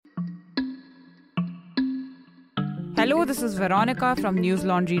Hello, this is Veronica from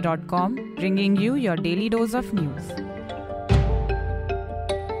newslaundry.com, bringing you your daily dose of news.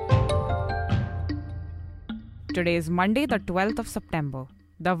 Today is Monday, the 12th of September.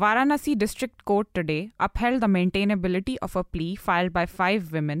 The Varanasi District Court today upheld the maintainability of a plea filed by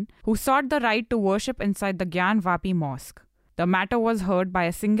 5 women who sought the right to worship inside the Gyan Vapi Mosque. The matter was heard by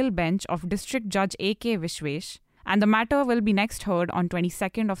a single bench of District Judge A.K. Vishwesh, and the matter will be next heard on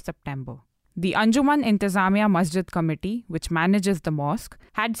 22nd of September. The Anjuman Intizamiya Masjid Committee, which manages the mosque,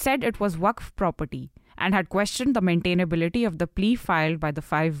 had said it was Waqf property and had questioned the maintainability of the plea filed by the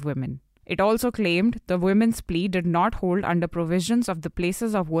 5 women. It also claimed the women's plea did not hold under provisions of the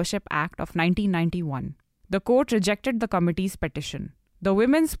Places of Worship Act of 1991. The court rejected the committee's petition. The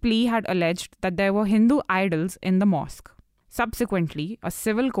women's plea had alleged that there were Hindu idols in the mosque. Subsequently, a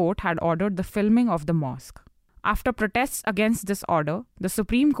civil court had ordered the filming of the mosque. After protests against this order, the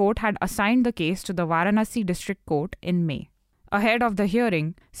Supreme Court had assigned the case to the Varanasi District Court in May. Ahead of the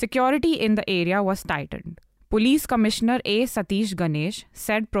hearing, security in the area was tightened. Police Commissioner A. Satish Ganesh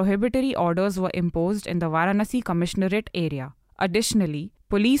said prohibitory orders were imposed in the Varanasi Commissionerate area. Additionally,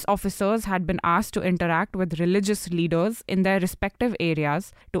 police officers had been asked to interact with religious leaders in their respective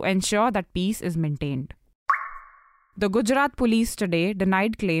areas to ensure that peace is maintained. The Gujarat police today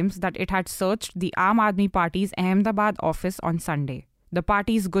denied claims that it had searched the Aam Aadmi Party's Ahmedabad office on Sunday. The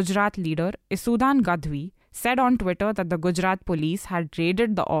party's Gujarat leader, Isudan Gadhvi, said on Twitter that the Gujarat police had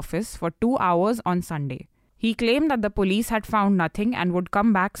raided the office for 2 hours on Sunday. He claimed that the police had found nothing and would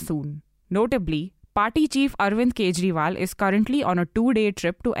come back soon. Notably, party chief Arvind Kejriwal is currently on a 2-day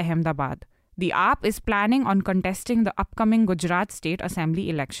trip to Ahmedabad. The AAP is planning on contesting the upcoming Gujarat State Assembly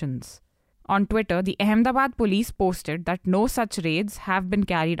elections. On Twitter, the Ahmedabad police posted that no such raids have been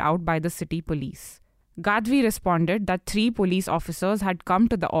carried out by the city police. Gadhvi responded that 3 police officers had come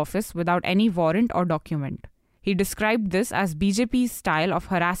to the office without any warrant or document. He described this as BJP's style of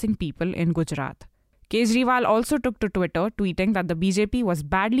harassing people in Gujarat. Kejriwal also took to Twitter, tweeting that the BJP was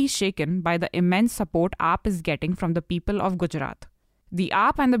badly shaken by the immense support AAP is getting from the people of Gujarat. The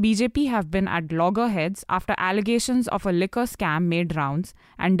AAP and the BJP have been at loggerheads after allegations of a liquor scam made rounds,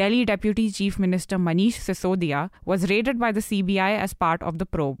 and Delhi Deputy Chief Minister Manish Sisodia was raided by the CBI as part of the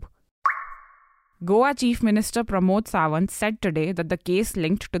probe. Goa Chief Minister Pramod Sawant said today that the case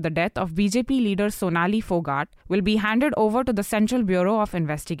linked to the death of BJP leader Sonali Phogat will be handed over to the Central Bureau of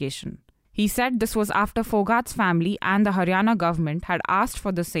Investigation. He said this was after Phogat's family and the Haryana government had asked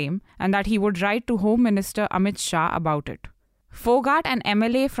for the same, and that he would write to Home Minister Amit Shah about it. Phogat, an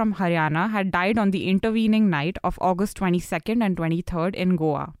MLA from Haryana, had died on the intervening night of August 22nd and 23rd in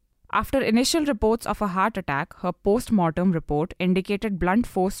Goa. After initial reports of a heart attack, her post-mortem report indicated blunt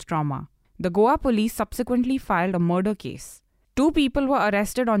force trauma. The Goa police subsequently filed a murder case. 2 people were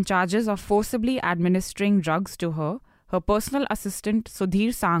arrested on charges of forcibly administering drugs to her personal assistant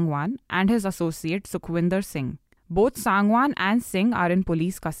Sudhir Sangwan and his associate Sukhwinder Singh. Both Sangwan and Singh are in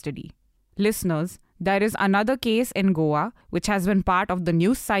police custody. Listeners, there is another case in Goa which has been part of the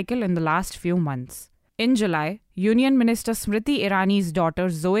news cycle in the last few months. In July, Union Minister Smriti Irani's daughter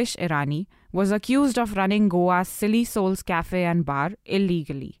Zoish Irani was accused of running Goa's Silly Souls Cafe and Bar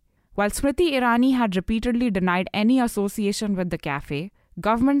illegally. While Smriti Irani had repeatedly denied any association with the cafe,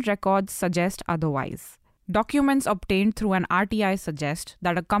 government records suggest otherwise. Documents obtained through an RTI suggest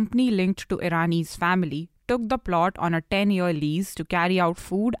that a company linked to Irani's family took the plot on a 10-year lease to carry out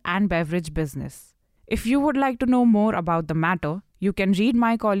food and beverage business. If you would like to know more about the matter, you can read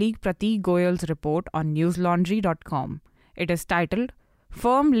my colleague Prateek Goyal's report on newslaundry.com. It is titled,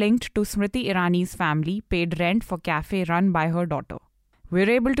 "Firm Linked to Smriti Irani's Family Paid Rent for Cafe Run by Her Daughter." We're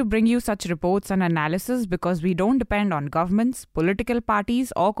able to bring you such reports and analysis because we don't depend on governments, political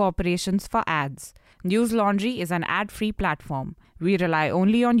parties, or corporations for ads. News Laundry is an ad-free platform. We rely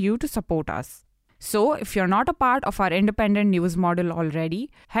only on you to support us. So, if you're not a part of our independent news model already,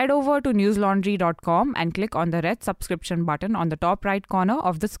 head over to newslaundry.com and click on the red subscription button on the top right corner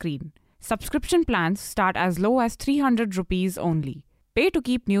of the screen. Subscription plans start as low as 300 rupees only. Pay to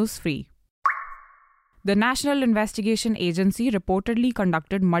keep news free. The National Investigation Agency reportedly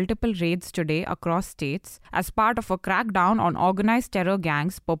conducted multiple raids today across states as part of a crackdown on organized terror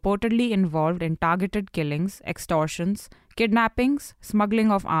gangs purportedly involved in targeted killings, extortions, kidnappings,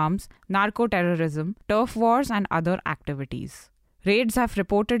 smuggling of arms, narco-terrorism, turf wars, and other activities. Raids have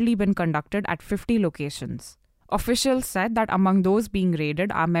reportedly been conducted at 50 locations. Officials said that among those being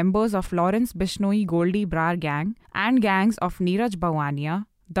raided are members of Lawrence Bishnoi Goldie Brar gang and gangs of Neeraj Bhawania,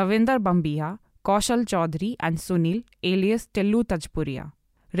 Davinder Bambiya, Kaushal Chaudhary and Sunil, alias Tillu Tajpuria.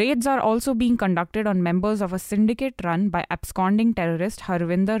 Raids are also being conducted on members of a syndicate run by absconding terrorist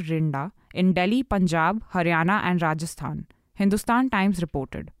Harvinder Rinda in Delhi, Punjab, Haryana and Rajasthan, Hindustan Times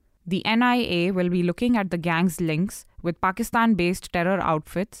reported. The NIA will be looking at the gang's links with Pakistan-based terror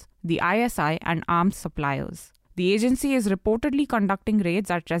outfits, the ISI and arms suppliers. The agency is reportedly conducting raids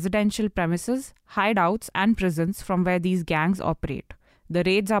at residential premises, hideouts and prisons from where these gangs operate. The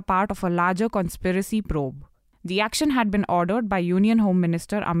raids are part of a larger conspiracy probe. The action had been ordered by Union Home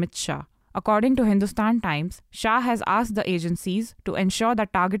Minister Amit Shah. According to Hindustan Times, Shah has asked the agencies to ensure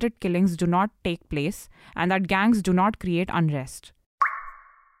that targeted killings do not take place and that gangs do not create unrest.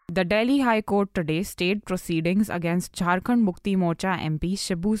 The Delhi High Court today stayed proceedings against Jharkhand Mukti Morcha MP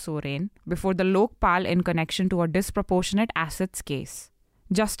Shibu Soren before the Lokpal in connection to a disproportionate assets case.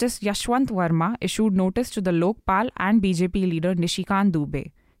 Justice Yashwant Verma issued notice to the Lokpal and BJP leader Nishikant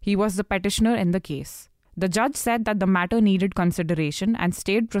Dubey. He was the petitioner in the case. The judge said that the matter needed consideration and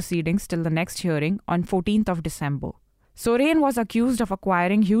stayed proceedings till the next hearing on 14th of December. Soren was accused of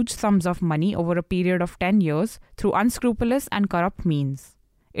acquiring huge sums of money over a period of 10 years through unscrupulous and corrupt means.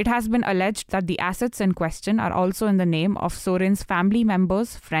 It has been alleged that the assets in question are also in the name of Soren's family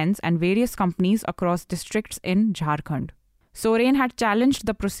members, friends, and various companies across districts in Jharkhand. Soren had challenged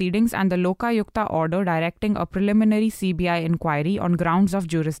the proceedings and the Lokayukta order directing a preliminary CBI inquiry on grounds of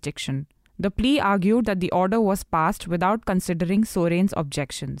jurisdiction. The plea argued that the order was passed without considering Soren's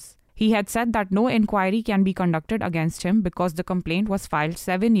objections. He had said that no inquiry can be conducted against him because the complaint was filed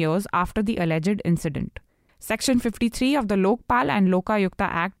 7 years after the alleged incident. Section 53 of the Lokpal and Lokayukta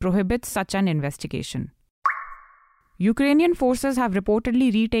Act prohibits such an investigation. Ukrainian forces have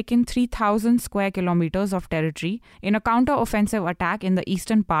reportedly retaken 3,000 square kilometers of territory in a counter-offensive attack in the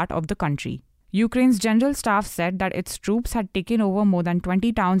eastern part of the country. Ukraine's general staff said that its troops had taken over more than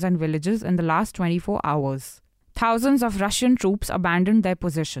 20 towns and villages in the last 24 hours. Thousands of Russian troops abandoned their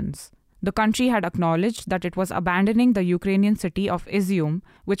positions. The country had acknowledged that it was abandoning the Ukrainian city of Izium,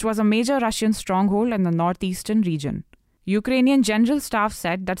 which was a major Russian stronghold in the northeastern region. Ukrainian general staff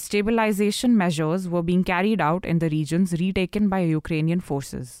said that stabilization measures were being carried out in the regions retaken by Ukrainian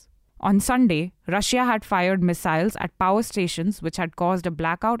forces. On Sunday, Russia had fired missiles at power stations which had caused a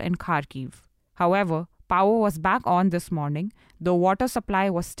blackout in Kharkiv. However, power was back on this morning, though water supply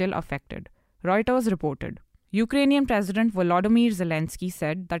was still affected, Reuters reported. Ukrainian President Volodymyr Zelensky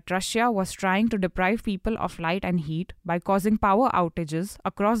said that Russia was trying to deprive people of light and heat by causing power outages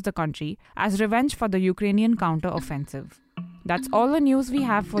across the country as revenge for the Ukrainian counter-offensive. That's all the news we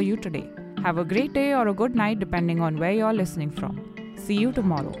have for you today. Have a great day or a good night depending on where you're listening from. See you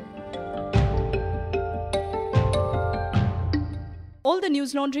tomorrow. All the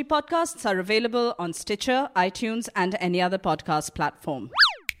News Laundry podcasts are available on Stitcher, iTunes, and any other podcast platform.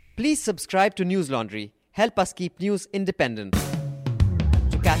 Please subscribe to News Laundry. Help us keep news independent.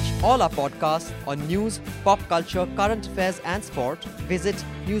 To catch all our podcasts on news, pop culture, current affairs, and sport, visit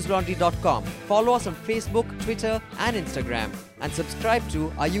newslaundry.com. Follow us on Facebook, Twitter, and Instagram, and subscribe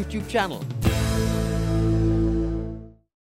to our YouTube channel.